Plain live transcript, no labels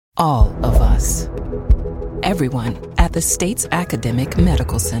All of us. Everyone at the state's academic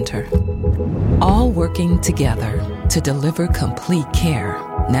medical center. All working together to deliver complete care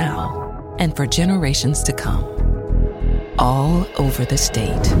now and for generations to come. All over the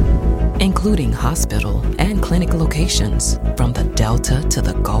state, including hospital and clinic locations from the Delta to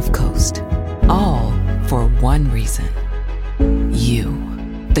the Gulf Coast. All for one reason. You,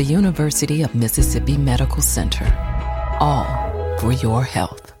 the University of Mississippi Medical Center. All for your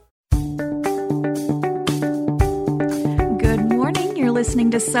health.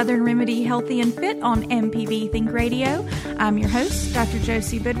 Listening to Southern Remedy Healthy and Fit on MPB Think Radio. I'm your host, Dr.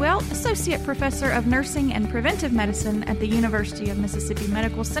 Josie Bidwell, Associate Professor of Nursing and Preventive Medicine at the University of Mississippi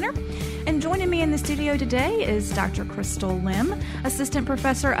Medical Center. And joining me in the studio today is Dr. Crystal Lim, Assistant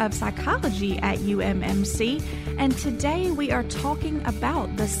Professor of Psychology at UMMC. And today we are talking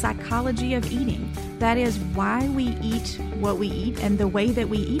about the psychology of eating. That is why we eat what we eat and the way that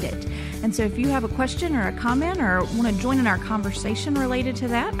we eat it. And so if you have a question or a comment or want to join in our conversation related to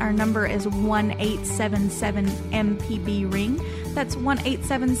that, our number is 1-877-MPB-RING. That's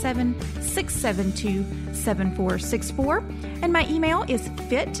 1-877-672-7464. And my email is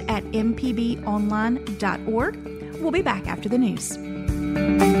fit@mpbonline.org. We'll be back after the news.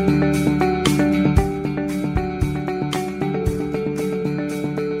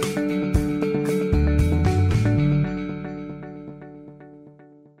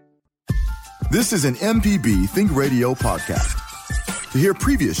 This is an MPB Think Radio podcast. To hear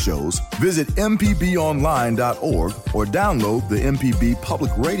previous shows, visit mpbonline.org or download the MPB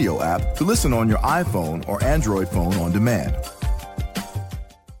Public Radio app to listen on your iPhone or Android phone on demand.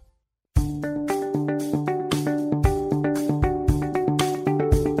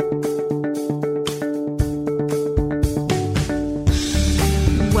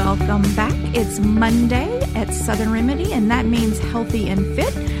 Welcome back. It's Monday at Southern Remedy, and that means Healthy and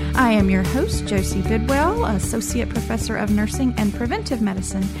Fit. I am your host, Josie Bidwell, Associate Professor of Nursing and Preventive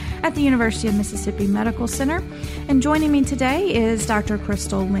Medicine at the University of Mississippi Medical Center. And joining me today is Dr.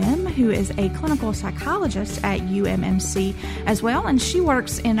 Crystal Lim, who is a clinical psychologist at UMMC as well, and she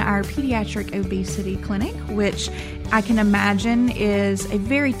works in our pediatric obesity clinic, which I can imagine is a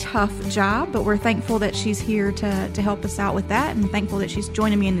very tough job, but we're thankful that she's here to help us out with that, and thankful that she's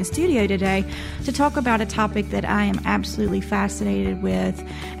joining me in the studio today to talk about a topic that I am absolutely fascinated with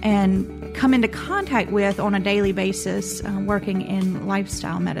and come into contact with on a daily basis working in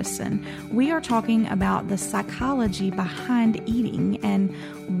lifestyle medicine. We are talking about the psychology behind eating and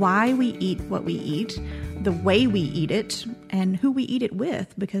why we eat what we eat, the way we eat it, and who we eat it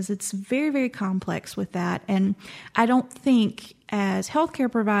with, because it's very, very complex with that. And I don't think as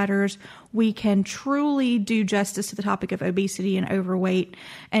healthcare providers, we can truly do justice to the topic of obesity and overweight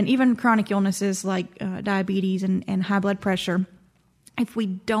and even chronic illnesses like diabetes and high blood pressure if we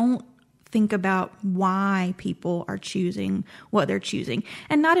don't think about why people are choosing what they're choosing,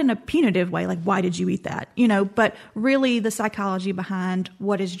 and not in a punitive way, like, why did you eat that? But really the psychology behind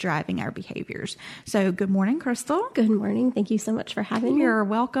what is driving our behaviors. So good morning, Crystal. Good morning. Thank you so much for having me. You're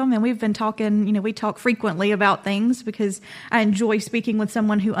welcome. And we've been talking, we talk frequently about things because I enjoy speaking with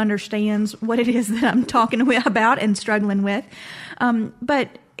someone who understands what it is that I'm talking about and struggling with. But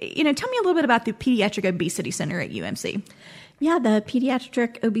tell me a little bit about the Pediatric Obesity Center at UMC. Yeah, the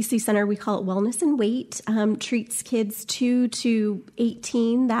Pediatric Obesity Center, we call it Wellness and Weight, treats kids 2 to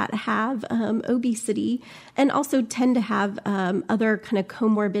 18 that have obesity and also tend to have other kind of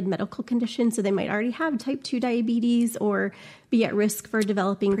comorbid medical conditions. So they might already have type 2 diabetes or be at risk for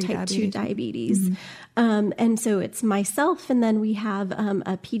developing type 2 diabetes. Mm-hmm. And so it's myself, and then we have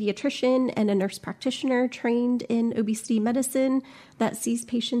a pediatrician and a nurse practitioner trained in obesity medicine that sees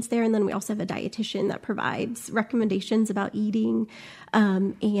patients there. And then we also have a dietitian that provides recommendations about eating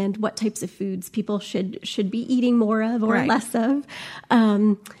and what types of foods people should be eating more of or less of.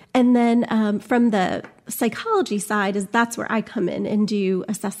 And then from the psychology side, that's where I come in and do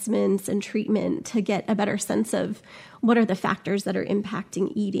assessments and treatment to get a better sense of what are the factors that are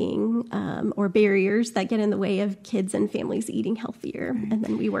impacting eating or barriers that get in the way of kids and families eating healthier. Right. And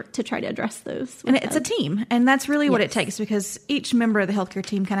then we work to try to address those. And it's a team. And that's really what it takes, because each member of the healthcare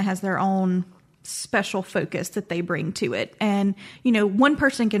team kind of has their own special focus that they bring to it. And, one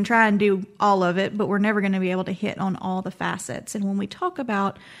person can try and do all of it, but we're never going to be able to hit on all the facets. And when we talk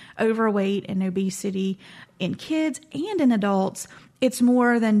about overweight and obesity in kids and in adults, it's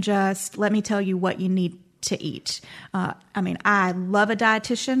more than just, let me tell you what you need to eat. I love a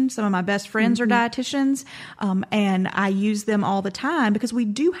dietitian. Some of my best friends are dietitians, and I use them all the time because we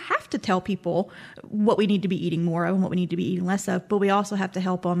do have to tell people what we need to be eating more of and what we need to be eating less of, but we also have to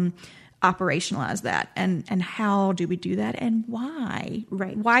help them operationalize that, and how do we do that, and why?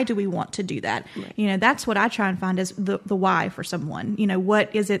 Right. Why do we want to do that? Right. That's what I try and find is the why for someone.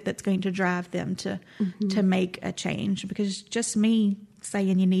 What is it that's going to drive them to make a change? Because just me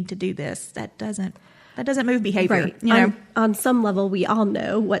saying you need to do this, that doesn't move behavior. Right. On some level, we all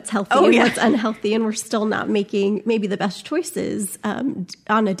know what's healthy and what's unhealthy, and we're still not making maybe the best choices on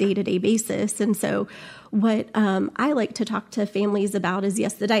a day-to-day basis. And so what I like to talk to families about is,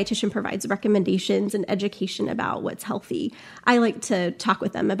 yes, the dietitian provides recommendations and education about what's healthy. I like to talk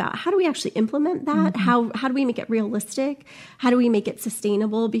with them about how do we actually implement that? How do we make it realistic? How do we make it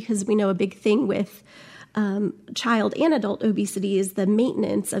sustainable? Because we know a big thing with child and adult obesity is the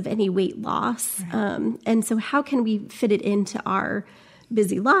maintenance of any weight loss. Right. And so how can we fit it into our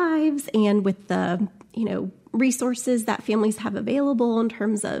busy lives and with the, resources that families have available in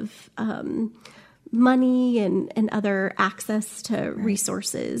terms of money and other access to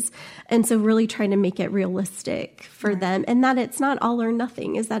resources. And so really trying to make it realistic for them, and that it's not all or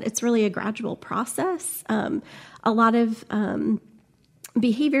nothing, is that it's really a gradual process. A lot of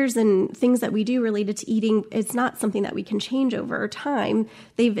behaviors and things that we do related to eating, it's not something that we can change over time.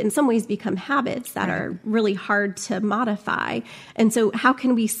 They've in some ways become habits that are really hard to modify. And so how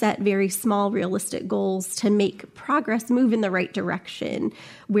can we set very small, realistic goals to make progress move in the right direction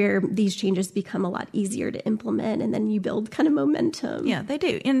where these changes become a lot easier to implement, and then you build kind of momentum? Yeah, they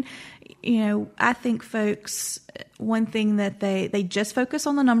do. And, I think folks, one thing that they just focus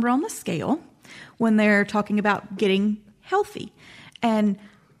on the number on the scale when they're talking about getting healthy. And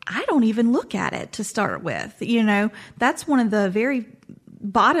I don't even look at it to start with. That's one of the very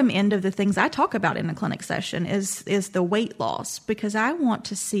bottom end of the things I talk about in a clinic session is the weight loss, because I want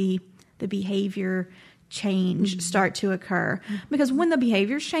to see the behavior change start to occur. Because when the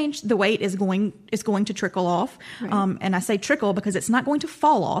behaviors change, the weight is going to trickle off. Right. And I say trickle because it's not going to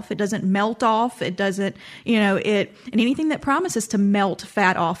fall off. It doesn't melt off. It doesn't, and anything that promises to melt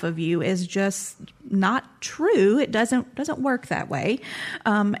fat off of you is just not true. It doesn't work that way.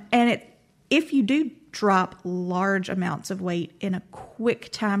 If you do drop large amounts of weight in a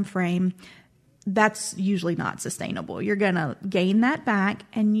quick time frame, that's usually not sustainable. You're going to gain that back,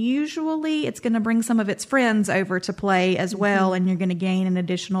 and usually it's going to bring some of its friends over to play as well, and you're going to gain an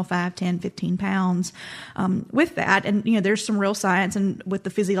additional 5, 10, 15 pounds with that. And, there's some real science and with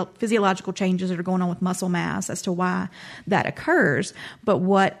the physiological changes that are going on with muscle mass as to why that occurs. But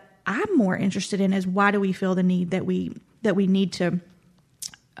what I'm more interested in is, why do we feel the need that we need to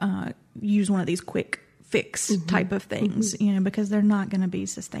use one of these quick fix type of things, because they're not going to be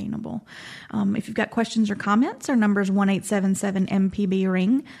sustainable. If you've got questions or comments, our number is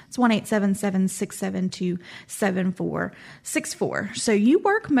 1-877-MPB-RING. It's 1-877-672-7464. So you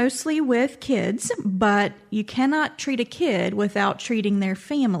work mostly with kids, but you cannot treat a kid without treating their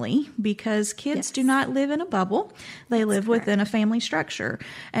family, because kids do not live in a bubble. They live within a family structure.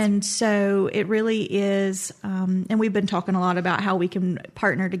 And so it really is, and we've been talking a lot about how we can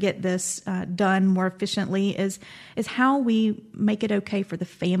partner to get this done more efficiently, is how we make it okay for the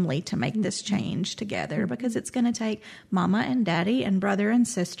family to make this change together, because it's going to take mama and daddy and brother and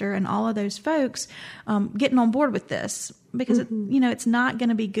sister and all of those folks getting on board with this, because it's not going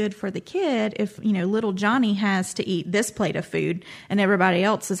to be good for the kid if little Johnny has to eat this plate of food and everybody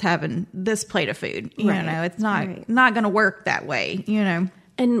else is having this plate of food. It's not going to work that way.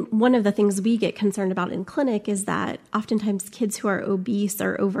 And one of the things we get concerned about in clinic is that oftentimes kids who are obese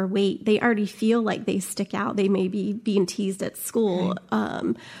or overweight, they already feel like they stick out. They may be being teased at school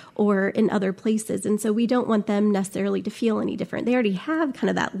or in other places. And so we don't want them necessarily to feel any different. They already have kind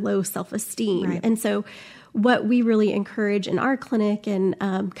of that low self-esteem. Right. And so what we really encourage in our clinic and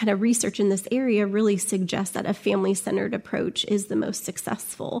kind of research in this area really suggests that a family-centered approach is the most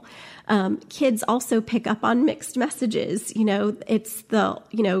successful. Kids also pick up on mixed messages. It's the,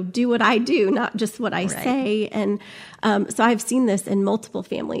 do what I do, not just what I say. And so I've seen this in multiple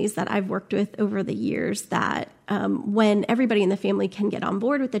families that I've worked with over the years, that when everybody in the family can get on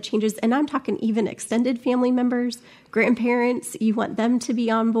board with the changes, and I'm talking even extended family members, grandparents, you want them to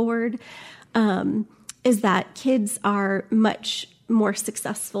be on board, is that kids are much more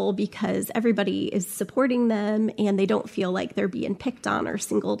successful because everybody is supporting them and they don't feel like they're being picked on or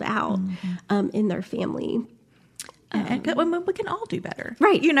singled out in their family. And we can all do better.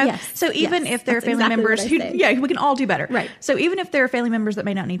 Right. Yes. So even if there are family members we can all do better. Right. So even if there are family members that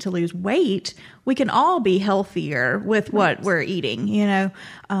may not need to lose weight, we can all be healthier with what we're eating.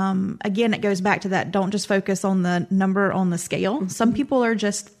 Again, it goes back to that. Don't just focus on the number on the scale. Some people are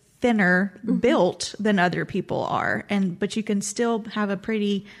just thinner built than other people are, but you can still have a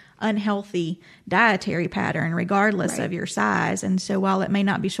pretty unhealthy dietary pattern, regardless Right. of your size. And so while it may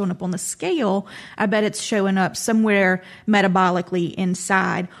not be showing up on the scale, I bet it's showing up somewhere metabolically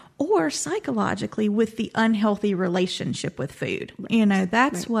inside or psychologically with the unhealthy relationship with food. Right.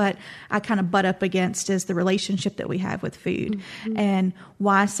 That's what I kind of butt up against, is the relationship that we have with food, and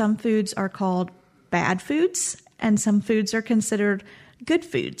why some foods are called bad foods and some foods are considered good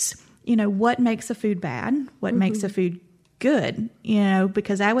foods. What makes a food bad? What makes a food good?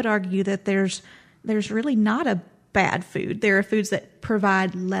 Because I would argue that there's really not a bad food. There are foods that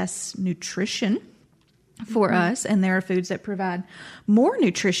provide less nutrition for us, and there are foods that provide more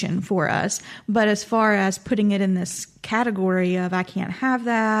nutrition for us. But as far as putting it in this category of I can't have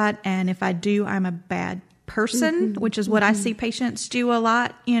that, and if I do, I'm a bad person, which is what I see patients do a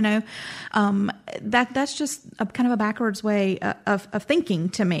lot, that's just a kind of a backwards way of thinking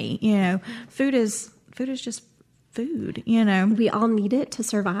to me. Food is just food, We all need it to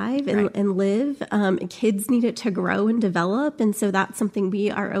survive and live. Kids need it to grow and develop. And so that's something we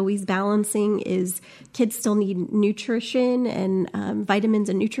are always balancing, is kids still need nutrition and vitamins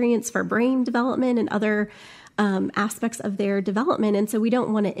and nutrients for brain development and other aspects of their development. And so we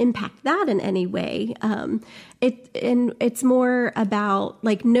don't want to impact that in any way. It's more about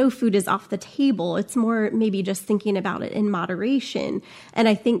like no food is off the table. It's more maybe just thinking about it in moderation. And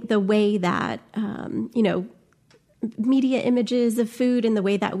I think the way that, media images of food and the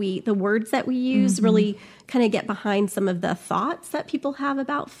way that the words that we use really kind of get behind some of the thoughts that people have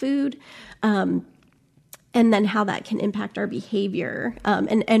about food. And then how that can impact our behavior,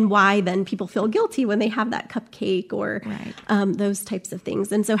 and why then people feel guilty when they have that cupcake or those types of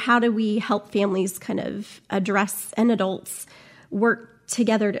things. And so how do we help families kind of address, and adults work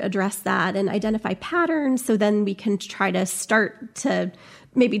together to address that and identify patterns, so then we can try to start to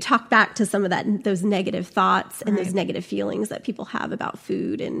maybe talk back to some of those negative thoughts and those negative feelings that people have about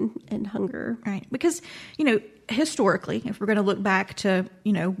food and hunger. Right. Because, historically, if we're going to look back to,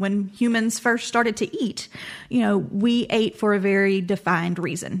 when humans first started to eat, we ate for a very defined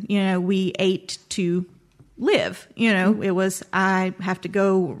reason. We ate to live. It was, I have to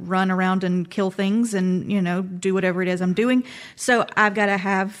go run around and kill things and, do whatever it is I'm doing. So I've got to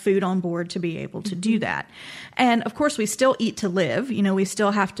have food on board to be able to do that. And of course, we still eat to live. We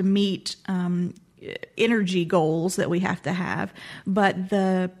still have to meet energy goals that we have to have, but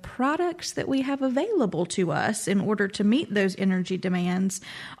the products that we have available to us in order to meet those energy demands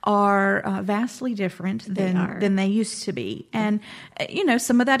are vastly different than they used to be. And,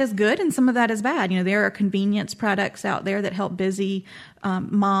 some of that is good and some of that is bad. There are convenience products out there that help busy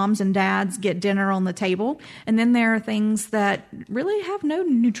moms and dads get dinner on the table. And then there are things that really have no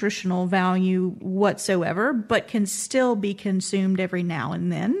nutritional value whatsoever, but can still be consumed every now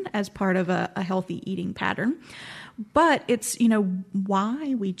and then as part of a healthy eating pattern. But it's,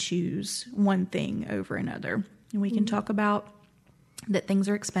 why we choose one thing over another. And we can talk about that things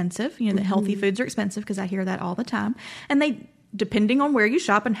are expensive, that healthy foods are expensive, because I hear that all the time. And depending on where you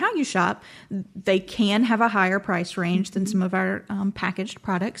shop and how you shop, they can have a higher price range than some of our packaged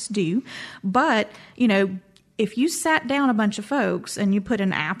products do. But, if you sat down a bunch of folks and you put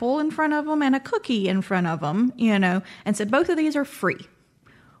an apple in front of them and a cookie in front of them, and said, both of these are free,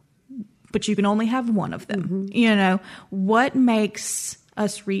 but you can only have one of them, what makes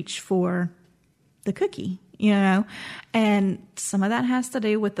us reach for the cookie, and some of that has to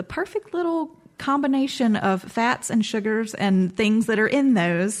do with the perfect little combination of fats and sugars and things that are in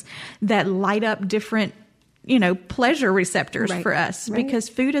those that light up different, pleasure receptors for us, because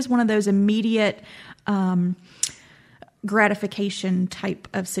food is one of those immediate gratification type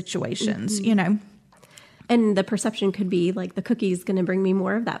of situations, And the perception could be like the cookie is going to bring me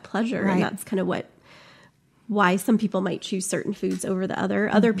more of that pleasure. And that's kind of why some people might choose certain foods over the other.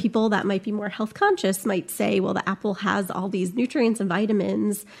 Other people that might be more health conscious might say, well, the apple has all these nutrients and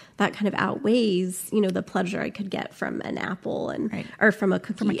vitamins that kind of outweighs, the pleasure I could get from an apple or from a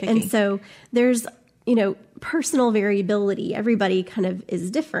cookie. And so there's, personal variability. Everybody kind of is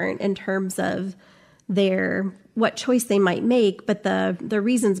different in terms of what choice they might make, but the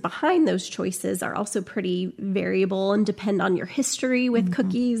reasons behind those choices are also pretty variable and depend on your history with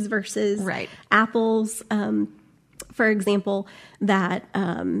cookies versus apples, for example, that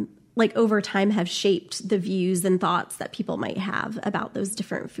over time have shaped the views and thoughts that people might have about those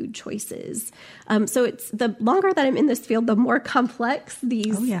different food choices. So it's the longer that I'm in this field, the more complex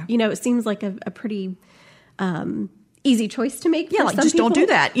these, it seems like a pretty easy choice to make. Yeah, just don't do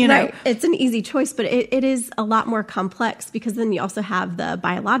that, Right. It's an easy choice, but it is a lot more complex, because then you also have the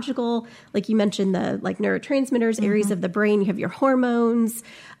biological, like you mentioned, the neurotransmitters, areas of the brain. You have your hormones.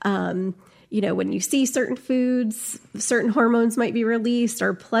 when you see certain foods, certain hormones might be released,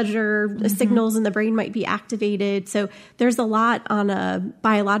 or pleasure signals in the brain might be activated. So there's a lot on a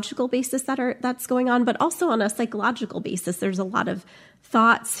biological basis that's going on, but also on a psychological basis. There's a lot of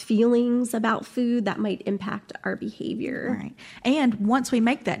thoughts, feelings about food that might impact our behavior. Right. And once we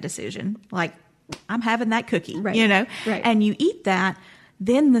make that decision, like I'm having that cookie, Right. and you eat that,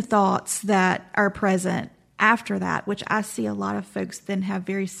 then the thoughts that are present after that, which I see a lot of folks then have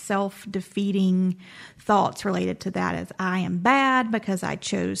very self-defeating thoughts related to that, as I am bad because I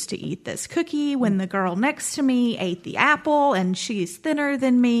chose to eat this cookie when the girl next to me ate the apple and she's thinner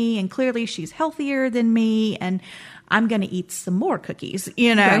than me and clearly she's healthier than me, and I'm going to eat some more cookies,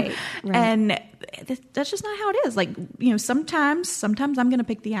 Right. And that's just not how it is. Like, sometimes I'm going to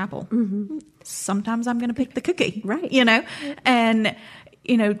pick the apple. Sometimes I'm going to pick the cookie, right. And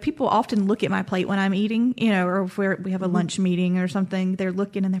people often look at my plate when I'm eating, or if we have a lunch meeting or something, they're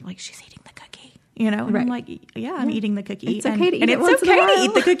looking and they're like, she's eating the cookie, and right. I'm like, yeah, I'm eating the cookie. It's okay to eat and it it's once in a okay to while.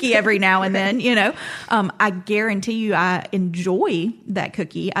 eat the cookie every now and then, I guarantee you I enjoy that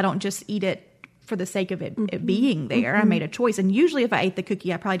cookie. I don't just eat it for the sake of it being there. I made a choice. And usually if I ate the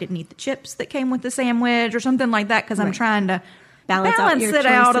cookie, I probably didn't eat the chips that came with the sandwich or something like that, because I'm trying to balance it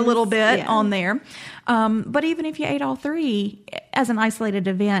out a little bit on there. But even if you ate all three as an isolated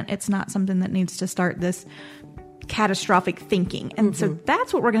event, it's not something that needs to start this catastrophic thinking. And so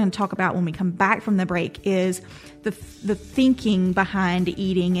that's what we're going to talk about when we come back from the break, is the thinking behind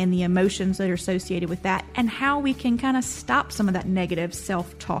eating and the emotions that are associated with that, and how we can kind of stop some of that negative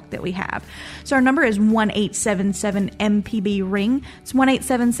self-talk that we have. So our number is 1-877-MPB-RING. It's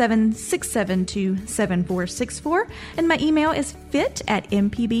 1-877-672-7464. And my email is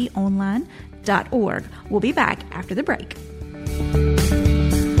fit@mpbonline.org. We'll be back after the break.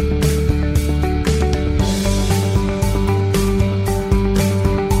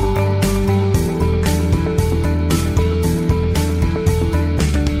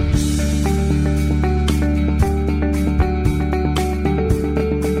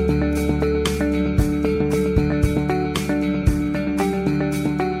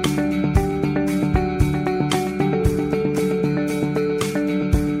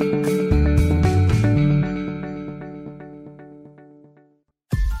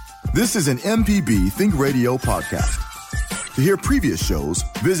 This is an MPB Think Radio podcast. To hear previous shows,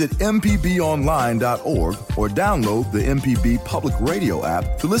 visit mpbonline.org or download the MPB Public Radio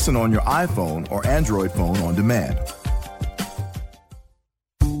app to listen on your iPhone or Android phone on demand.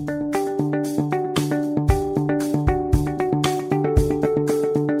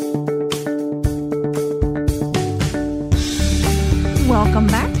 Welcome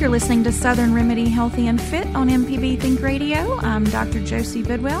back. You're listening to Southern Remedy Healthy and Fit on MPB Think Radio. I'm Dr. Josie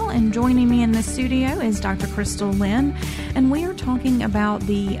Bidwell, and joining me in the studio is Dr. Crystal Lynn, and we are talking about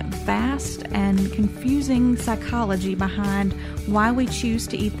the vast and confusing psychology behind why we choose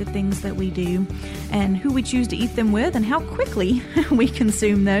to eat the things that we do, and who we choose to eat them with, and how quickly we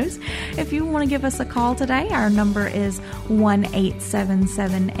consume those. If you want to give us a call today, our number is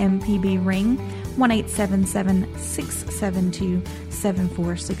 1-877-MPB-RING,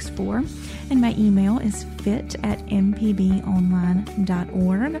 1-877-672-7464. And my email is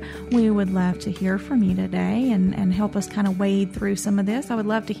fit@mpbonline.org. We would love to hear from you today and help us kind of wade through some of this. I would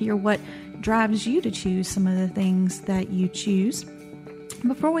love to hear what drives you to choose some of the things that you choose.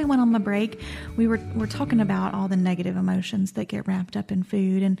 Before we went on the break, we're talking about all the negative emotions that get wrapped up in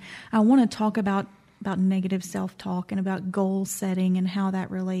food. And I want to talk about negative self-talk and about goal setting and how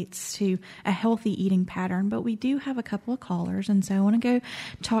that relates to a healthy eating pattern. But we do have a couple of callers, and so I want to go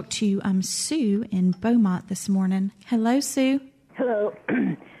talk to Sue in Beaumont this morning. Hello, Sue. Hello.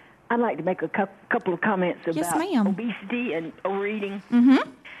 I'd like to make a couple of comments about Yes, ma'am. obesity and overeating. Mm-hmm.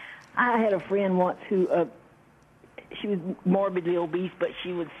 I had a friend once who she was morbidly obese, but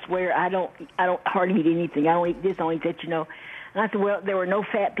she would swear, I don't hardly eat anything. I don't eat this, I don't eat that, And I said, well, there were no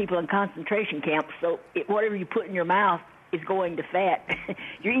fat people in concentration camps, so whatever you put in your mouth is going to fat.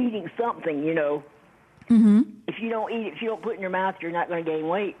 You're eating something, Mm-hmm. If you don't eat it, if you don't put it in your mouth, you're not going to gain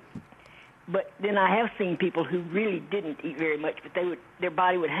weight. But then I have seen people who really didn't eat very much, but their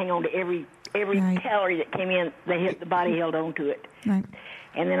body would hang on to every Right. calorie that came in. The body held on to it. Right.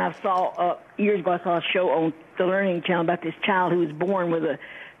 And then I saw years ago, I saw a show on the Learning Channel about this child who was born with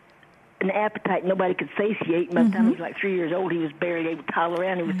an appetite nobody could satiate. And by the time he was like 3 years old, he was barely able to toddle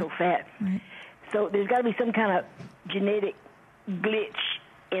around. He was so fat. Right. So there's got to be some kind of genetic glitch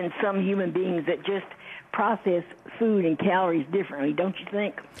in some human beings that just process food and calories differently, don't you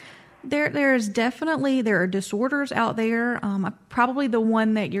think? There are disorders out there. Probably the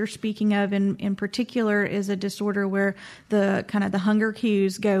one that you're speaking of in particular is a disorder where the hunger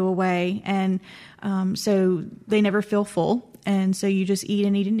cues go away, and so they never feel full. And so you just eat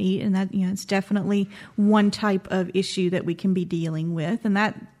and eat and eat, and that, it's definitely one type of issue that we can be dealing with, and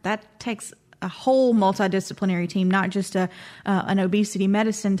that takes a whole multidisciplinary team, not just an obesity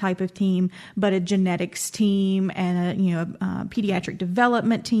medicine type of team, but a genetics team and a pediatric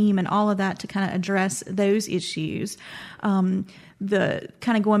development team, and all of that to kind of address those issues. The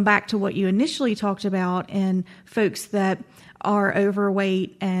kind of going back to what you initially talked about, and folks that are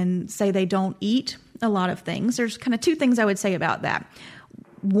overweight and say they don't eat a lot of things. There's kind of two things I would say about that.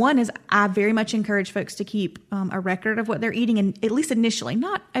 One is I very much encourage folks to keep a record of what they're eating, and at least initially,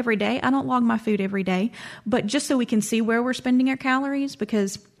 not every day. I don't log my food every day, but just so we can see where we're spending our calories,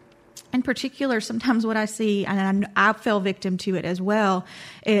 because in particular, sometimes what I see, and I fell victim to it as well,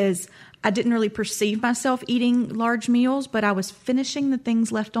 is I didn't really perceive myself eating large meals, but I was finishing the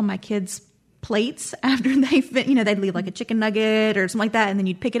things left on my kids' plates after they'd leave like a chicken nugget or something like that, and then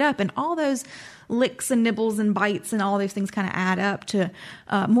you'd pick it up, and all those licks and nibbles and bites and all those things kind of add up to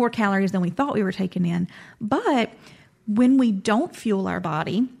more calories than we thought we were taking in. But when we don't fuel our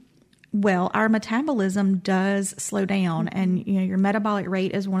body, well, our metabolism does slow down, and your metabolic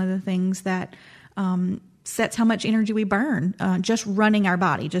rate is one of the things that sets how much energy we burn just running our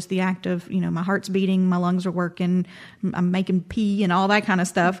body, just the act of, my heart's beating, my lungs are working, I'm making pee and all that kind of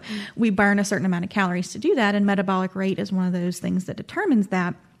stuff. Mm-hmm. We burn a certain amount of calories to do that, and metabolic rate is one of those things that determines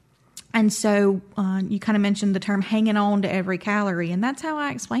that. And so you kind of mentioned the term hanging on to every calorie, and that's how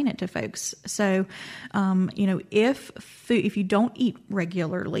I explain it to folks. So, if you don't eat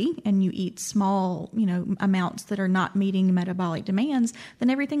regularly and you eat small, amounts that are not meeting metabolic demands, then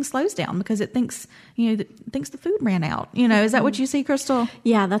everything slows down because it thinks the food ran out. Is that what you see, Crystal?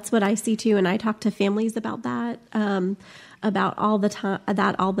 Yeah, that's what I see too. And I talk to families about that, about all the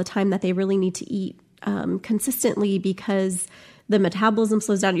time that they really need to eat consistently, because the metabolism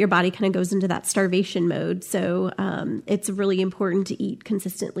slows down. Your body kind of goes into that starvation mode. So it's really important to eat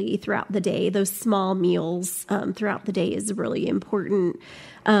consistently throughout the day. Those small meals throughout the day is really important.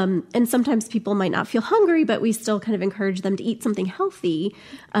 And sometimes people might not feel hungry, but we still kind of encourage them to eat something healthy,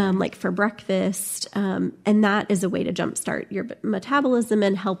 like for breakfast. And that is a way to jumpstart your metabolism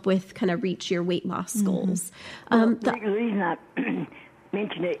and help with kind of reach your weight loss goals. The reason I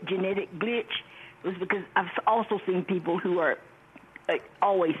mentioned a genetic glitch was because I've also seen people who are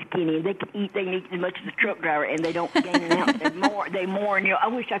always skinny. They can eat as much as a truck driver, and they don't gain an ounce. They mourn. I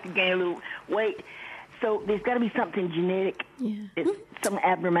wish I could gain a little weight. So there's got to be something genetic, some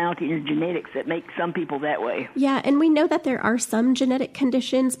abnormality in your genetics that makes some people that way. Yeah, and we know that there are some genetic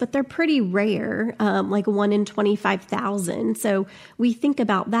conditions, but they're pretty rare, like 1 in 25,000. So we think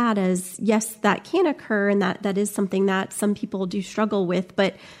about that as, yes, that can occur, and that is something that some people do struggle with,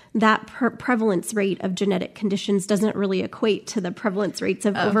 but that prevalence rate of genetic conditions doesn't really equate to the prevalence rates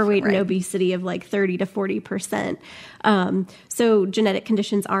of overweight and obesity of like 30 to 40%. So genetic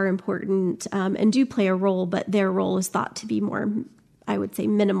conditions are important and do play a role, but their role is thought to be more, I would say,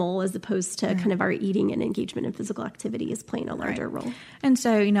 minimal, as opposed to kind of our eating and engagement in physical activity is playing a larger role. And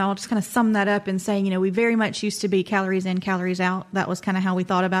so, I'll just kind of sum that up and say, we very much used to be calories in, calories out. That was kind of how we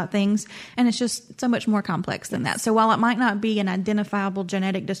thought about things. And it's just so much more complex than that. So while it might not be an identifiable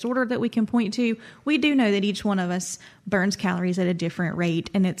genetic disorder that we can point to, we do know that each one of us burns calories at a different rate.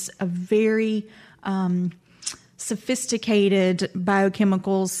 And it's a very sophisticated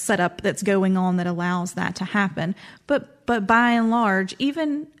biochemical setup that's going on that allows that to happen. But by and large,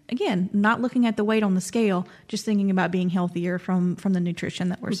 even, again, not looking at the weight on the scale, just thinking about being healthier from the nutrition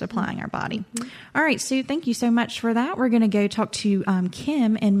that we're supplying our body. Mm-hmm. All right, Sue, thank you so much for that. We're going to go talk to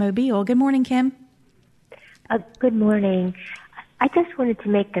Kim in Mobile. Good morning, Kim. Good morning. I just wanted to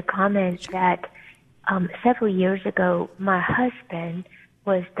make the comment that several years ago, my husband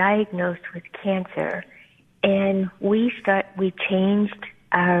was diagnosed with cancer. And we changed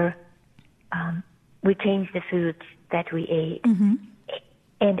the foods that we ate. Mm-hmm.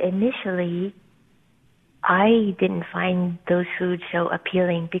 And initially, I didn't find those foods so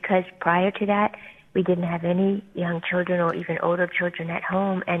appealing because prior to that, we didn't have any young children or even older children at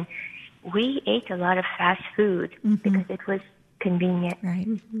home. And we ate a lot of fast food because it was convenient. Right.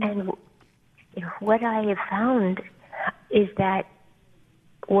 Mm-hmm. And what I have found is that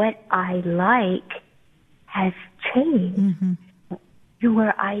what I like has changed to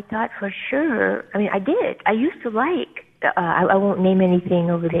where I thought for sure, I did. I used to like, I won't name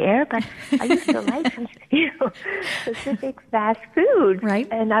anything over the air, but I used to like some, specific fast food. Right.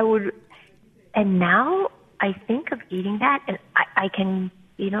 And now I think of eating that and I can,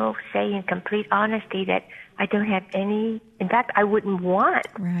 say in complete honesty that I don't have any. In fact, I wouldn't want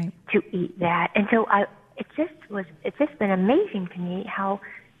to eat that. And so it's just been amazing to me how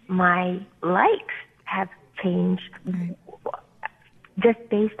my likes have changed just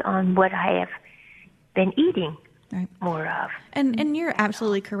based on what I have been eating more of. And you're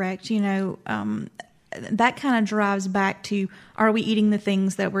absolutely correct. That kind of drives back to, are we eating the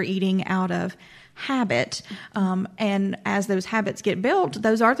things that we're eating out of habit? And as those habits get built,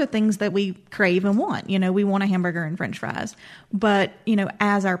 those are the things that we crave and want. We want a hamburger and French fries. But,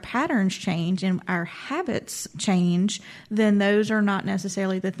 as our patterns change and our habits change, then those are not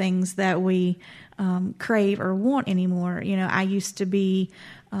necessarily the things that we crave or want anymore. I used to be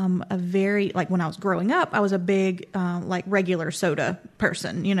a very, when I was growing up, I was a big, regular soda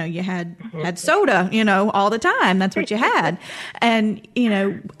person. You had soda, all the time. That's what you had. And,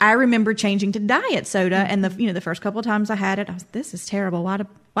 I remember changing to diet soda. And the first couple of times I had it, I was, this is terrible.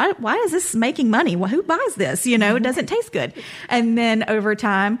 Why is this making money? Well, who buys this? It doesn't taste good. And then over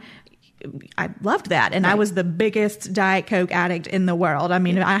time, I loved that. And I was the biggest Diet Coke addict in the world. I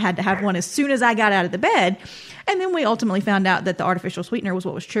mean, I had to have one as soon as I got out of the bed. And then we ultimately found out that the artificial sweetener was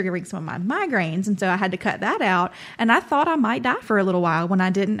what was triggering some of my migraines. And so I had to cut that out. And I thought I might die for a little while when I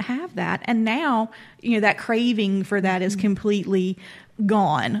didn't have that. And now, that craving for that is completely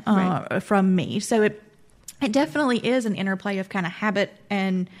gone from me. So it definitely is an interplay of kind of habit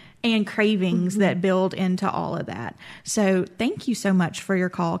and cravings that build into all of that. So thank you so much for your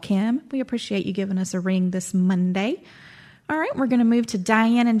call, Kim. We appreciate you giving us a ring this Monday. All right, we're going to move to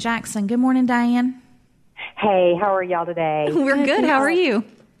Diane and Jackson. Good morning, Diane. Hey, how are y'all today? We're good. How are you?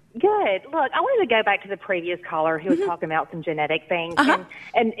 Good. Look, I wanted to go back to the previous caller who was talking about some genetic things.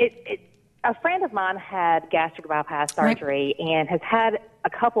 And a friend of mine had gastric bypass surgery and has had a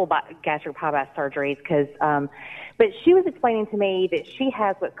couple gastric bypass surgeries but she was explaining to me that she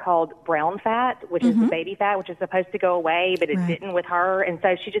has what's called brown fat, which is the baby fat, which is supposed to go away, but it didn't with her. And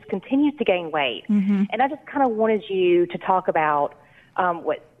so she just continues to gain weight. And I just kind of wanted you to talk about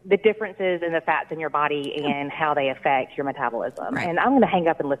what the differences in the fats in your body and how they affect your metabolism. And I'm going to hang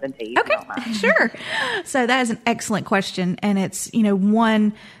up and listen to you. Okay, sure. So that is an excellent question. And it's,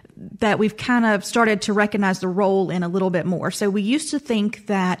 one that we've kind of started to recognize the role in a little bit more. So we used to think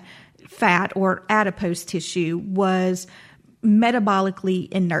that fat or adipose tissue was metabolically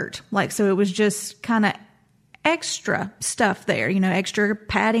inert. So it was just kind of extra stuff there, extra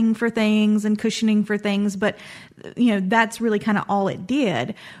padding for things and cushioning for things. But, that's really kind of all it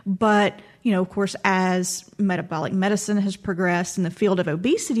did. But, of course, as metabolic medicine has progressed and the field of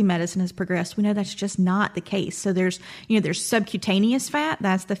obesity medicine has progressed, we know that's just not the case. So there's subcutaneous fat.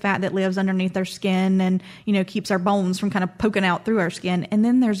 That's the fat that lives underneath our skin and, keeps our bones from kind of poking out through our skin. And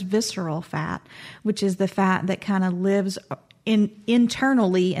then there's visceral fat, which is the fat that kind of lives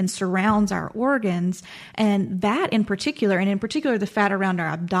internally and surrounds our organs. And that in particular the fat around our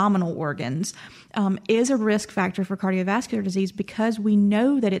abdominal organs, is a risk factor for cardiovascular disease because we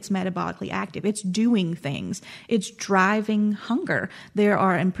know that it's metabolically active. It's doing things. It's driving hunger. There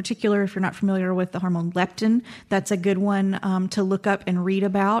are, in particular, if you're not familiar with the hormone leptin, that's a good one to look up and read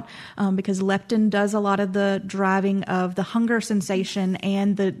about because leptin does a lot of the driving of the hunger sensation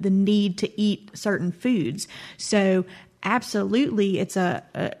and the need to eat certain foods. So absolutely, it's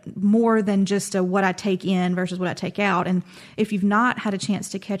a more than just a what I take in versus what I take out. And if you've not had a chance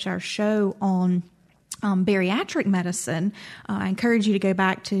to catch our show on bariatric medicine, I encourage you to go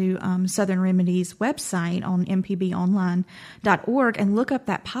back to Southern Remedy's website on mpbonline.org and look up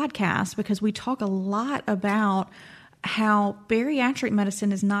that podcast because we talk a lot about how bariatric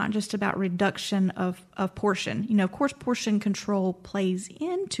medicine is not just about reduction of portion. Of course, portion control plays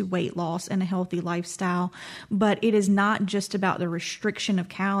into weight loss and a healthy lifestyle, but it is not just about the restriction of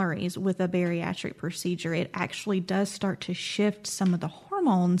calories with a bariatric procedure. It actually does start to shift some of the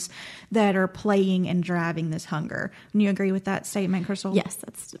hormones that are playing and driving this hunger. Do you agree with that statement, Crystal? Yes,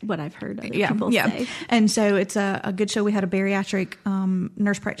 that's what I've heard other people say. And so it's a good show. We had a bariatric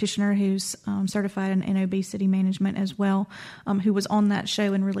nurse practitioner who's certified in obesity management as well, who was on that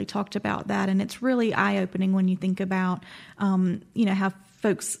show and really talked about that. And it's really eye-opening when you think about, how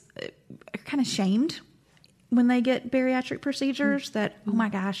folks are kind of shamed when they get bariatric procedures that, oh my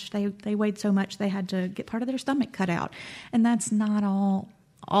gosh, they weighed so much they had to get part of their stomach cut out. And that's not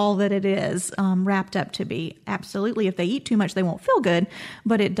all that it is wrapped up to be. Absolutely, if they eat too much, they won't feel good,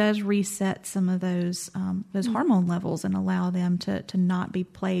 but it does reset some of those hormone levels and allow them to not be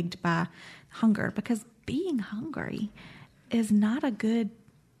plagued by hunger, because being hungry is not a good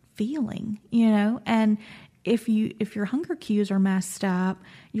feeling, and if your hunger cues are messed up,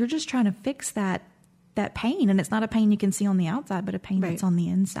 you're just trying to fix that that pain, and it's not a pain you can see on the outside, but a pain that's on the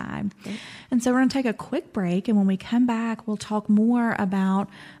inside. Right. And so we're going to take a quick break, and when we come back, we'll talk more about,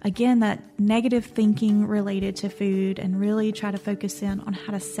 again, that negative thinking related to food and really try to focus in on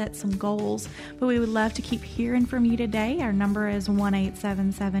how to set some goals. But we would love to keep hearing from you today. Our number is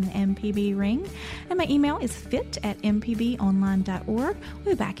 1-877-MPB-RING, and my email is fit@mpbonline.org. We'll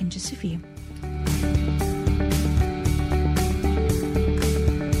be back in just a few.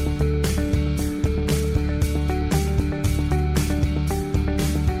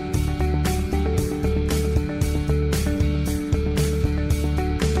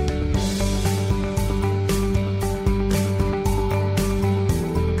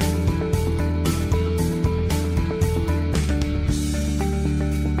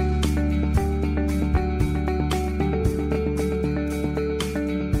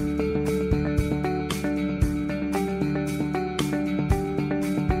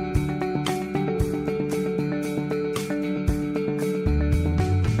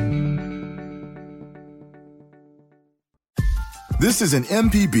 This is an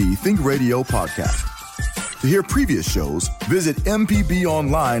MPB Think Radio podcast. To hear previous shows, visit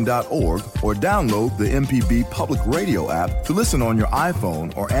mpbonline.org or download the MPB Public Radio app to listen on your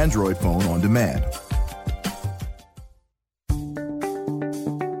iPhone or Android phone on demand.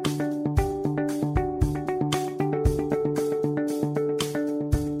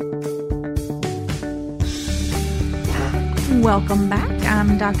 Welcome back.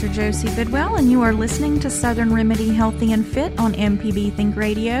 I'm Dr. Josie Bidwell, and you are listening to Southern Remedy Healthy and Fit on MPB Think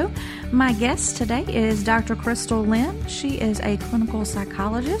Radio. My guest today is Dr. Crystal Lynn. She is a clinical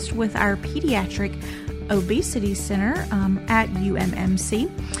psychologist with our Pediatric Obesity Center at UMMC.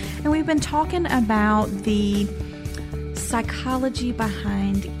 And we've been talking about the psychology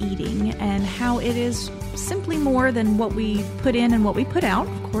behind eating and how it is simply more than what we put in and what we put out.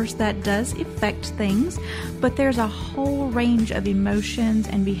 Of course, that does affect things, but there's a whole range of emotions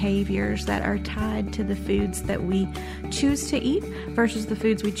and behaviors that are tied to the foods that we choose to eat versus the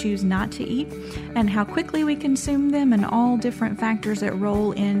foods we choose not to eat, and how quickly we consume them, and all different factors that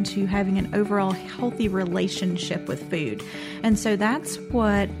roll into having an overall healthy relationship with food. And so that's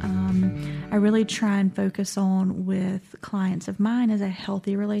what I really try and focus on with clients of mine, is a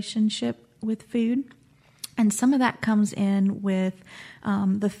healthy relationship with food. And some of that comes in with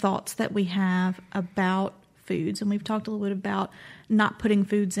the thoughts that we have about foods. And we've talked a little bit about not putting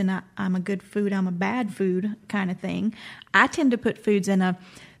foods in a I'm a good food, I'm a bad food kind of thing. I tend to put foods in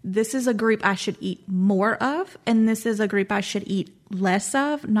this is a group I should eat more of, and this is a group I should eat less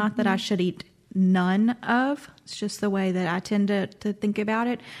of. Not that I should eat none of. It's just the way that I tend to think about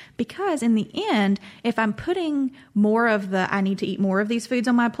it. Because in the end, if I'm putting more of I need to eat more of these foods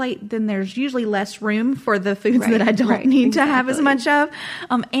on my plate, then there's usually less room for the foods that I don't need to have as much of.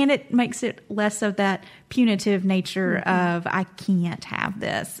 And it makes it less of that punitive nature of I can't have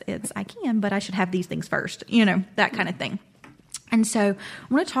this. It's I can, but I should have these things first. That kind of thing. And so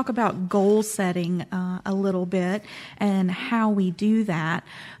I want to talk about goal setting a little bit and how we do that.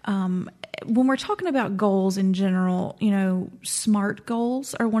 When we're talking about goals in general, SMART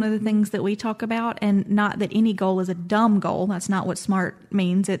goals are one of the things that we talk about, and not that any goal is a dumb goal. That's not what SMART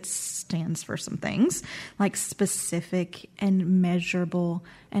means. It stands for some things like specific and measurable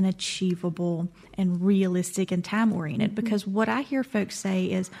and achievable and realistic and time-oriented. Because what I hear folks say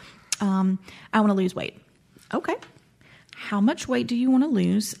is, I want to lose weight. Okay. How much weight do you want to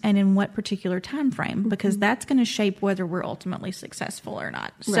lose, and in what particular time frame? Because that's going to shape whether we're ultimately successful or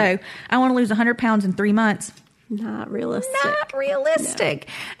not. Right. So I want to lose 100 pounds in 3 months. Not realistic. No.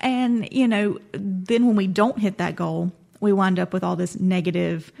 And, then when we don't hit that goal, we wind up with all this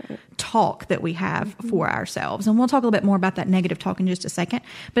negative talk that we have for ourselves. And we'll talk a little bit more about that negative talk in just a second.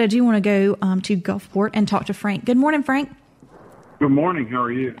 But I do want to go to Gulfport and talk to Frank. Good morning, Frank. Good morning. How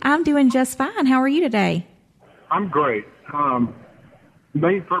are you? I'm doing just fine. How are you today? I'm great.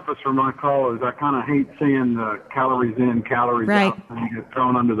 Main purpose for my call is I kind of hate seeing the calories in, calories out, and get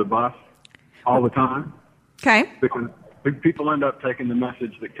thrown under the bus all the time. Okay. Because people end up taking the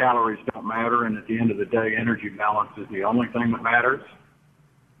message that calories don't matter, and at the end of the day, energy balance is the only thing that matters.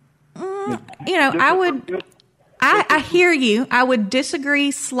 I hear you. I would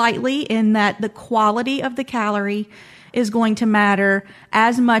disagree slightly in that the quality of the calorie is going to matter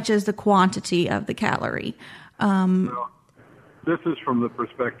as much as the quantity of the calorie. This is from the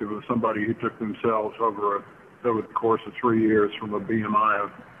perspective of somebody who took themselves over the course of 3 years from a BMI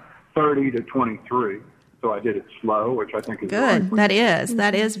of 30 to 23. So I did it slow, which I think is good.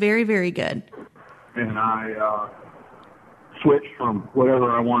 That is very, very good. And I switched from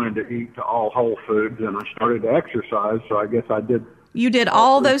whatever I wanted to eat to all whole foods, and I started to exercise. So I guess I did You did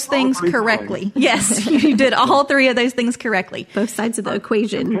all those things correctly. Yes, you did all three of those things correctly. Both sides of the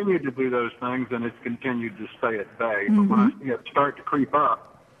equation. I continued to do those things, and it's continued to stay at bay. But when I see it start to creep up,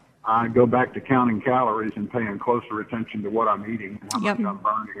 I go back to counting calories and paying closer attention to what I'm eating and how much I'm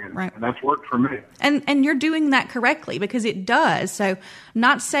burning, and that's worked for me. And you're doing that correctly, because it does. So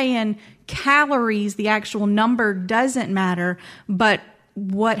not saying calories, the actual number doesn't matter, but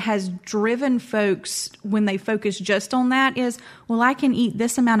what has driven folks when they focus just on that is, well, I can eat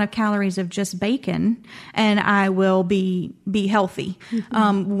this amount of calories of just bacon and I will be healthy.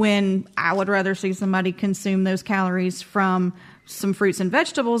 When I would rather see somebody consume those calories from some fruits and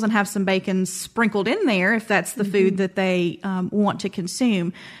vegetables and have some bacon sprinkled in there if that's the food that they want to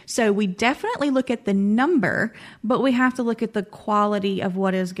consume. So we definitely look at the number, but we have to look at the quality of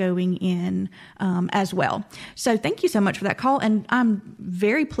what is going in as well. So thank you so much for that call. And I'm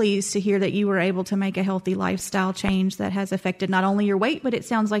very pleased to hear that you were able to make a healthy lifestyle change that has affected not only your weight, but it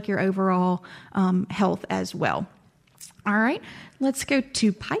sounds like your overall health as well. All right, let's go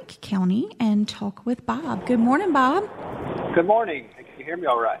to Pike County and talk with Bob. Good morning, Bob. Good morning. Can you hear me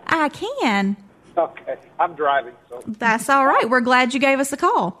all right? I can. Okay. I'm driving, so. That's all right. We're glad you gave us a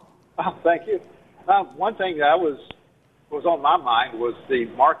call. Oh, thank you. One thing that was on my mind was the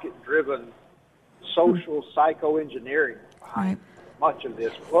market-driven social psychoengineering behind much of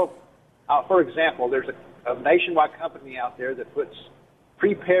this. Well, for example, there's a nationwide company out there that puts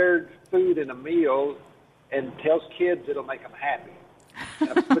prepared food in a meal and tells kids it'll make them happy.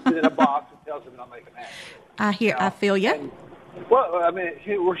 Puts it in a box and tells them it'll make them happy. I feel you. Well, I mean,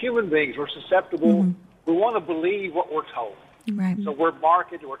 we're human beings. We're susceptible. We want to believe what we're told. Right. So we're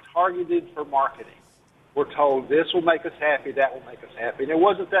targeted for marketing. We're told this will make us happy, that will make us happy. And it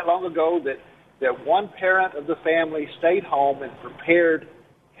wasn't that long ago that one parent of the family stayed home and prepared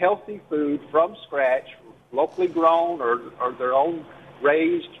healthy food from scratch, locally grown or their own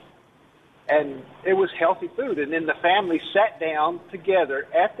raised, and it was healthy food. And then the family sat down together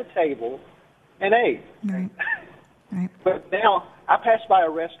at the table and ate. Right. But now, I passed by a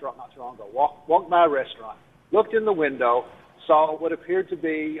restaurant not too long ago, walked by a restaurant, looked in the window, saw what appeared to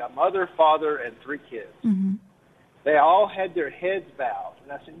be a mother, father, and 3 kids. They all had their heads bowed.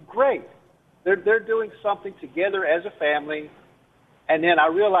 And I said, great. They're doing something together as a family. And then I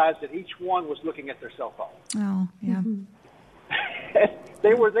realized that each one was looking at their cell phone. Oh, yeah.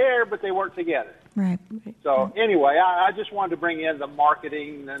 They were there, but they weren't together. Right. So anyway, I just wanted to bring in the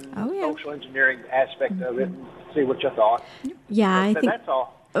marketing and social engineering aspect of it and see what you thought. Yeah, I think that's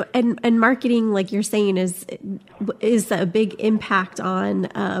all. And marketing, like you're saying, is a big impact on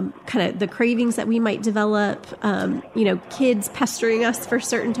kind of the cravings that we might develop. Kids pestering us for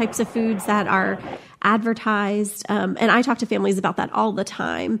certain types of foods that are advertised. And I talk to families about that all the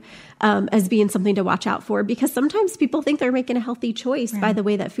time as being something to watch out for, because sometimes people think they're making a healthy choice by the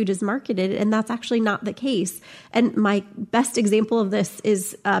way that food is marketed, and that's actually not the case. And my best example of this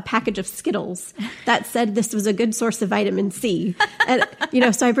is a package of Skittles that said this was a good source of vitamin C. And,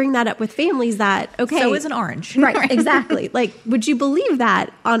 so I bring that up with families that, okay. So is an orange. Right, exactly. Like, would you believe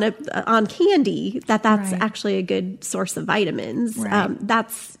that on candy that's actually a good source of vitamins? Right.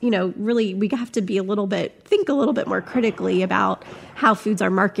 That's, really, we have to be think a little bit more critically about how foods are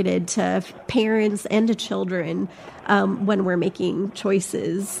marketed to parents and to children when we're making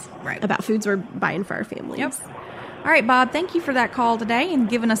choices about foods we're buying for our families. Yep. All right, Bob, thank you for that call today and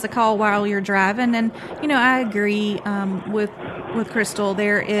giving us a call while you're driving. And, I agree with Crystal.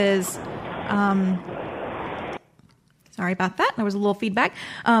 There is... Sorry about that. There was a little feedback.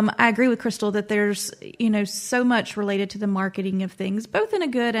 I agree with Crystal that there's, so much related to the marketing of things, both in a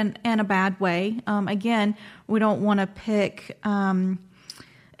good and a bad way. Again, we don't want to pick,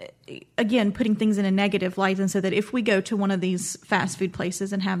 putting things in a negative light. And so that if we go to one of these fast food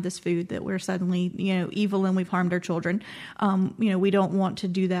places and have this food that we're suddenly, evil and we've harmed our children, we don't want to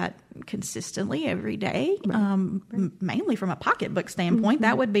do that consistently every day, mainly from a pocketbook standpoint.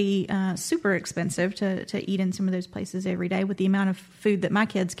 That would be super expensive to eat in some of those places every day with the amount of food that my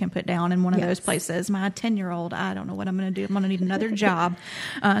kids can put down in one of those places. My 10-year-old, I don't know what I'm going to do. I'm going to need another job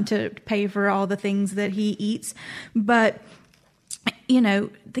to pay for all the things that he eats. But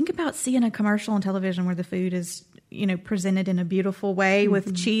think about seeing a commercial on television where the food is, presented in a beautiful way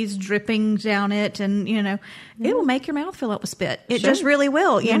with cheese dripping down it. And, it will make your mouth fill up with spit. It just really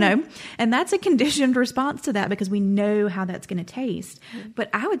will, you know. And that's a conditioned response to that because we know how that's going to taste. But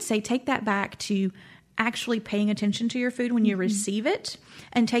I would say take that back to actually paying attention to your food when you receive it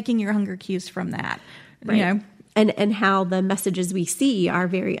and taking your hunger cues from that, you know. And how the messages we see are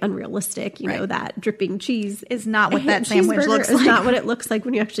very unrealistic. You know, that dripping cheese is not what that sandwich looks like. It's not what it looks like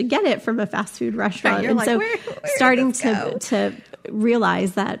when you actually get it from a fast food restaurant. Right, you're and like, so where starting to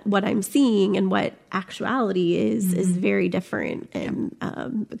realize that what I'm seeing and what actuality is very different, and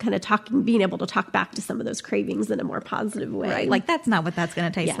kind of being able to talk back to some of those cravings in a more positive way. Right. Like, that's not what that's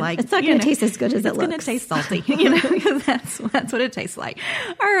going to taste like. It's not going to taste as good as it looks. It's going to taste salty, because that's what it tastes like.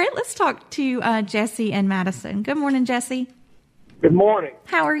 All right, let's talk to Jesse and Madison. Good morning, Jesse. Good morning.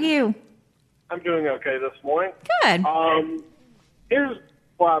 How are you? I'm doing okay this morning. Good. Here's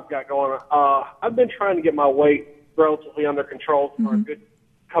what I've got going on. I've been trying to get my weight relatively under control for a good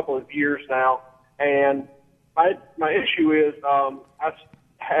couple of years now, and my issue is I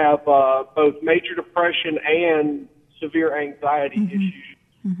have both major depression and severe anxiety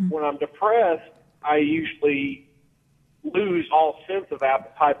issues. When I'm depressed, I usually lose all sense of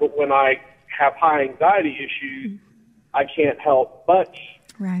appetite, but when I have high anxiety issues, I can't help but eat.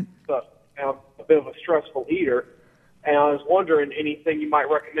 Right. So I'm a bit of a stressful eater, and I was wondering anything you might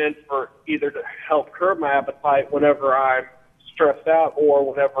recommend for either to help curb my appetite whenever I'm stressed out or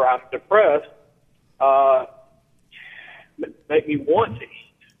whenever I'm depressed, make me want to eat.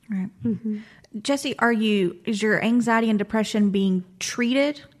 Right. Jesse, is your anxiety and depression being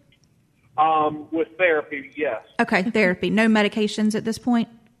treated? With therapy, yes. Okay, therapy. No medications at this point?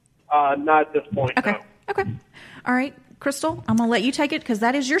 Not at this point, Okay. no. Okay. All right. Crystal, I'm going to let you take it because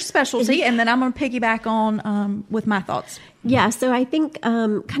that is your specialty, and then I'm going to piggyback on with my thoughts. Yeah, so I think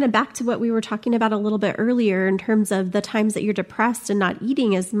kind of back to what we were talking about a little bit earlier in terms of the times that you're depressed and not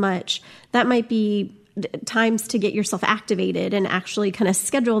eating as much, that might be times to get yourself activated and actually kind of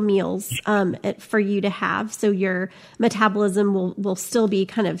schedule meals for you to have. So your metabolism will still be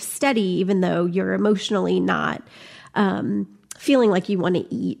kind of steady, even though you're emotionally not feeling like you want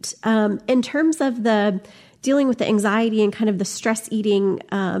to eat. In terms of dealing with the anxiety and kind of the stress eating,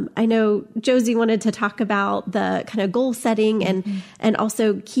 I know Josie wanted to talk about the kind of goal setting and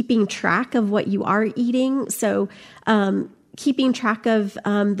also keeping track of what you are eating. So keeping track of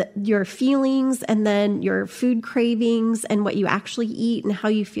your feelings and then your food cravings and what you actually eat and how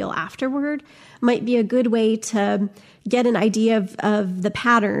you feel afterward might be a good way to get an idea of the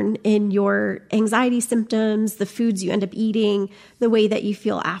pattern in your anxiety symptoms, the foods you end up eating, the way that you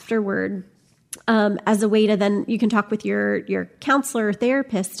feel afterward. As a way to then you can talk with your counselor or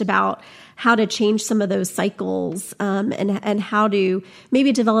therapist about how to change some of those cycles and how to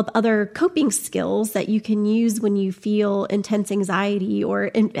maybe develop other coping skills that you can use when you feel intense anxiety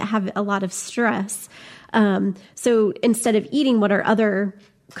or have a lot of stress. So instead of eating, what are other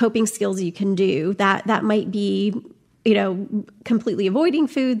coping skills you can do? That might be, completely avoiding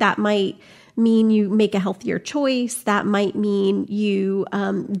food. That might mean you make a healthier choice. That might mean you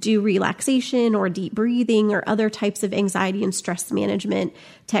do relaxation or deep breathing or other types of anxiety and stress management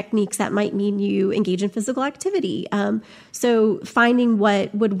techniques. That might mean you engage in physical activity. So finding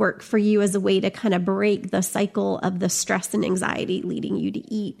what would work for you as a way to kind of break the cycle of the stress and anxiety leading you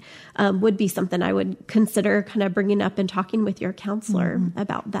to eat would be something I would consider kind of bringing up and talking with your counselor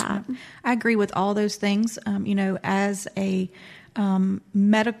about that. I agree with all those things. As a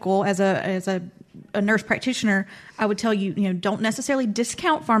medical, as a nurse practitioner, I would tell you, don't necessarily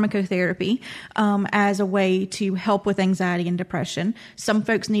discount pharmacotherapy as a way to help with anxiety and depression. Some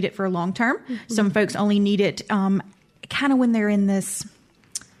folks need it for long term. Mm-hmm. Some folks only need it kind of when they're in this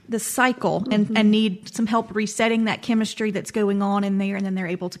cycle and need some help resetting that chemistry that's going on in there, and then they're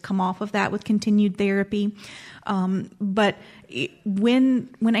able to come off of that with continued therapy. But when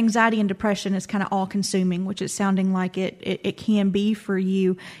anxiety and depression is kind of all consuming, which is sounding like it can be for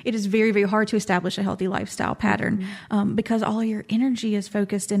you, it is very, very hard to establish a healthy lifestyle pattern because all your energy is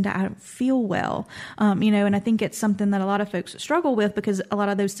focused into I don't feel well, and I think it's something that a lot of folks struggle with because a lot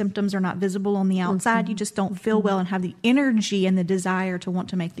of those symptoms are not visible on the outside. You just don't feel well and have the energy and the desire to want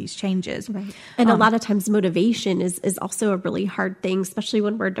to make these changes. Right. And a lot of times motivation is also a really hard thing, especially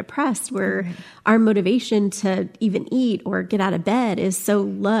when we're depressed, where our motivation to even eat or get out of bed is so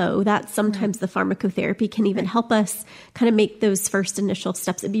low that sometimes the pharmacotherapy can even help us kind of make those first initial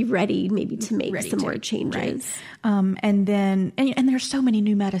steps and be ready maybe to make some more changes. Right. And there's so many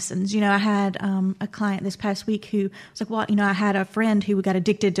new medicines. I had a client this past week who was like, well, I had a friend who got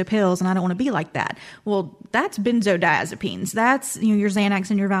addicted to pills and I don't want to be like that. Well, that's benzodiazepines. That's, your Xanax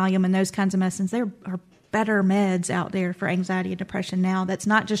and your Valium and those kinds of medicines. There are better meds out there for anxiety and depression now that's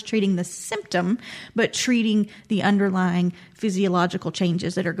not just treating the symptom, but treating the underlying physiological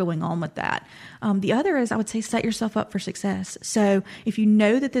changes that are going on with that. The other is, I would say, set yourself up for success. So if you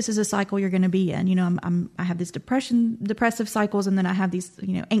know that this is a cycle you're going to be in, I have this depressive cycles, and then I have these,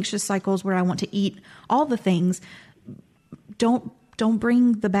 anxious cycles where I want to eat all the things. Don't don't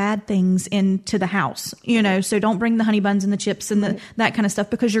bring the bad things into the house, so don't bring the honey buns and the chips and that kind of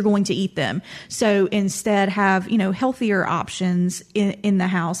stuff, because you're going to eat them. So instead have, healthier options in the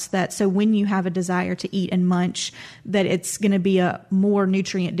house, so when you have a desire to eat and munch, that it's going to be a more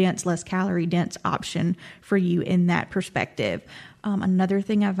nutrient dense, less calorie dense option for you in that perspective. Another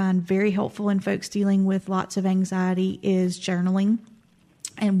thing I find very helpful in folks dealing with lots of anxiety is journaling,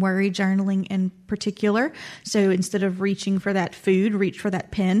 and worry journaling in particular. So instead of reaching for that food, reach for that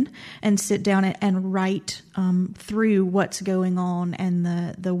pen and sit down and write through what's going on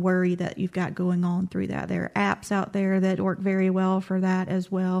and the worry that you've got going on through that. There are apps out there that work very well for that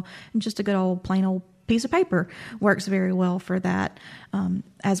as well. And just a good old plain old piece of paper works very well for that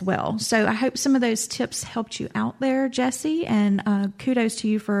as well. So I hope some of those tips helped you out there, Jessie, and kudos to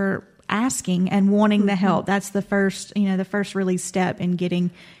you for asking and wanting the help. That's the first really step in getting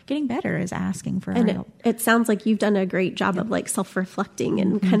better, is asking for help. It sounds like you've done a great job of like self-reflecting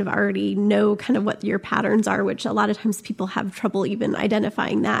and kind of already know kind of what your patterns are, which a lot of times people have trouble even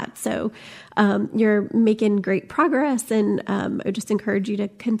identifying that. So you're making great progress, and I would just encourage you to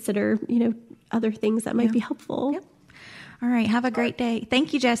consider, other things that might be helpful. Yep. All right. Have a great day.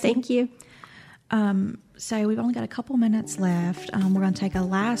 Thank you, Jessie. Thank you. So we've only got a couple minutes left. We're going to take a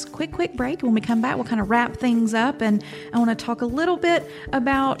last quick break. When we come back, we'll kind of wrap things up. And I want to talk a little bit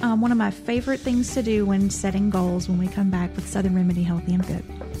about one of my favorite things to do when setting goals when we come back with Southern Remedy Healthy and Fit.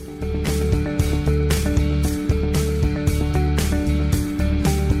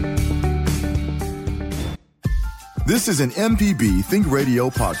 This is an MPB Think Radio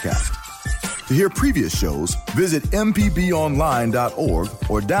podcast. To hear previous shows, visit mpbonline.org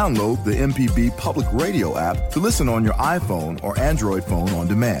or download the MPB Public Radio app to listen on your iPhone or Android phone on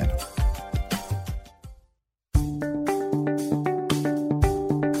demand.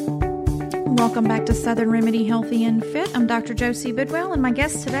 Welcome back to Southern Remedy Healthy and Fit. I'm Dr. Josie Bidwell, and my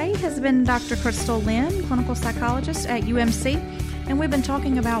guest today has been Dr. Crystal Lynn, clinical psychologist at UMC. And we've been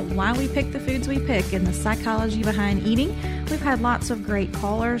talking about why we pick the foods we pick and the psychology behind eating. We've had lots of great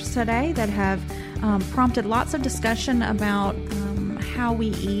callers today that have prompted lots of discussion about how we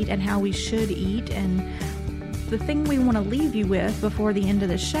eat and how we should eat. And the thing we want to leave you with before the end of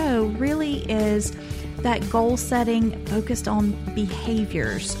the show really is that goal setting focused on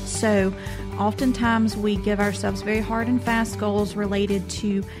behaviors. So oftentimes we give ourselves very hard and fast goals related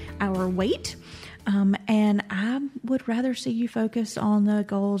to our weight. And I would rather see you focus on the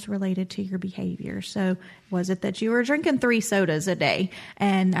goals related to your behavior. So was it that you were drinking 3 sodas a day?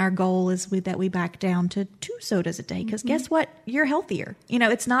 And our goal is that we back down to 2 sodas a day. Because guess what? You're healthier.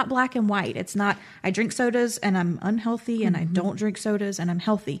 It's not black and white. It's not, I drink sodas and I'm unhealthy, and I don't drink sodas and I'm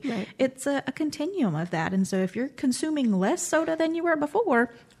healthy. Right. It's a continuum of that. And so if you're consuming less soda than you were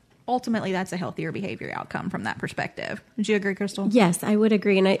before, ultimately, that's a healthier behavior outcome from that perspective. Would you agree, Crystal? Yes, I would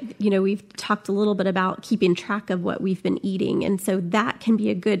agree. And we've talked a little bit about keeping track of what we've been eating. And so that can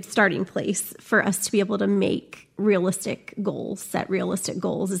be a good starting place for us to be able to make realistic goals, set realistic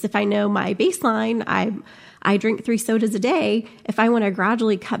goals. Is if I know my baseline, I drink 3 sodas a day. If I want to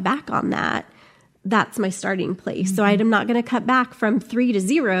gradually cut back on that, that's my starting place. Mm-hmm. So I'm not going to cut back from 3 to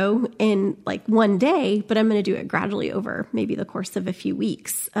 0 in like one day, but I'm going to do it gradually over maybe the course of a few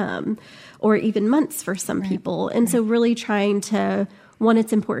weeks, or even months for some people. And so really trying to, one,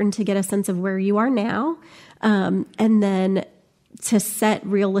 it's important to get a sense of where you are now, and then to set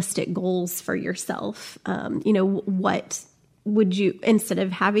realistic goals for yourself. What would you, instead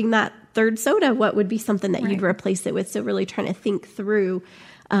of having that 3rd soda, what would be something that you'd replace it with? So really trying to think through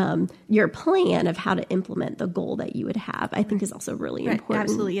your plan of how to implement the goal that you would have, I think is also really important. It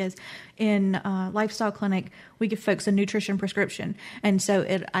absolutely is. In Lifestyle Clinic, we give folks a nutrition prescription. And so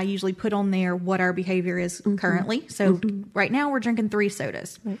I usually put on there what our behavior is currently. So right now we're drinking 3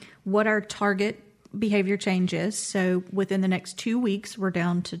 sodas. Right. What our target behavior change is. So within the next 2 weeks, we're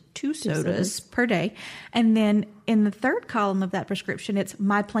down to 2 sodas per day. And then in the 3rd column of that prescription, it's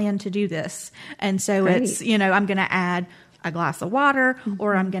my plan to do this. And so it's, I'm going to add a glass of water,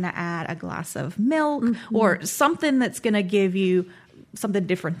 or I'm going to add a glass of milk, or something that's going to give you something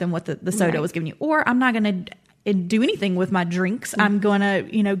different than what the soda was giving you. Or I'm not going to do anything with my drinks. I'm going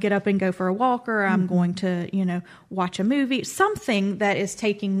to, get up and go for a walk, or I'm going to, watch a movie, something that is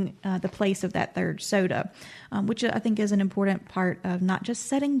taking the place of that 3rd soda, which I think is an important part of not just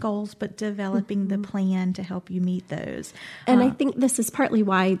setting goals, but developing the plan to help you meet those. And I think this is partly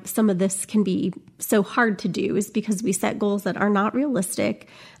why some of this can be so hard to do, is because we set goals that are not realistic,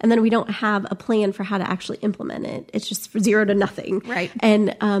 and then we don't have a plan for how to actually implement it. It's just 0 to nothing. Right. And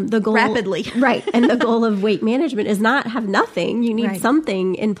the goal... Rapidly. Right. And the goal of weight management is not have nothing. You need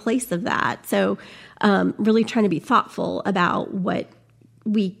something in place of that. So really trying to be thoughtful about what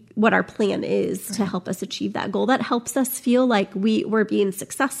our plan is to help us achieve that goal. That helps us feel like we're being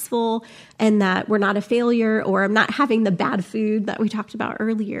successful and that we're not a failure or I'm not having the bad food that we talked about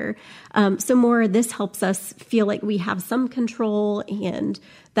earlier. So this helps us feel like we have some control and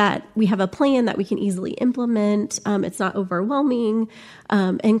that we have a plan that we can easily implement. It's not overwhelming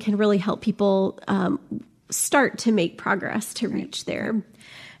and can really help people start to make progress to reach their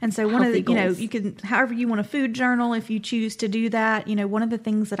And so one of the, you can, however you want a food journal, if you choose to do that, one of the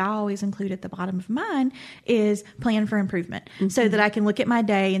things that I always include at the bottom of mine is plan for improvement so that I can look at my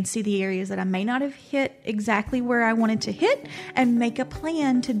day and see the areas that I may not have hit exactly where I wanted to hit and make a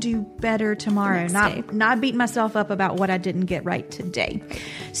plan to do better tomorrow, not beat myself up about what I didn't get right today.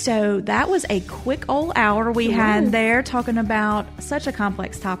 So that was a quick old hour we had there talking about such a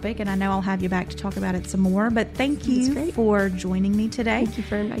complex topic, and I know I'll have you back to talk about it some more, but thank you for joining me today. Thank you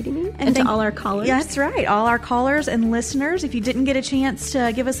for inviting me. And to all our callers. Yeah, that's right. All our callers and listeners. If you didn't get a chance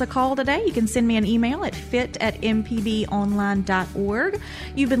to give us a call today, you can send me an email at fit@mpbonline.org.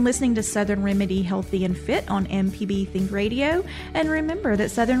 You've been listening to Southern Remedy Healthy and Fit on MPB Think Radio. And remember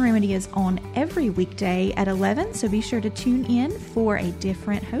that Southern Remedy is on every weekday at 11, so be sure to tune in for a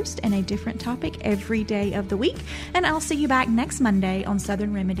different host and a different topic every day of the week. And I'll see you back next Monday on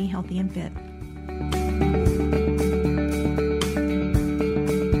Southern Remedy Healthy and Fit.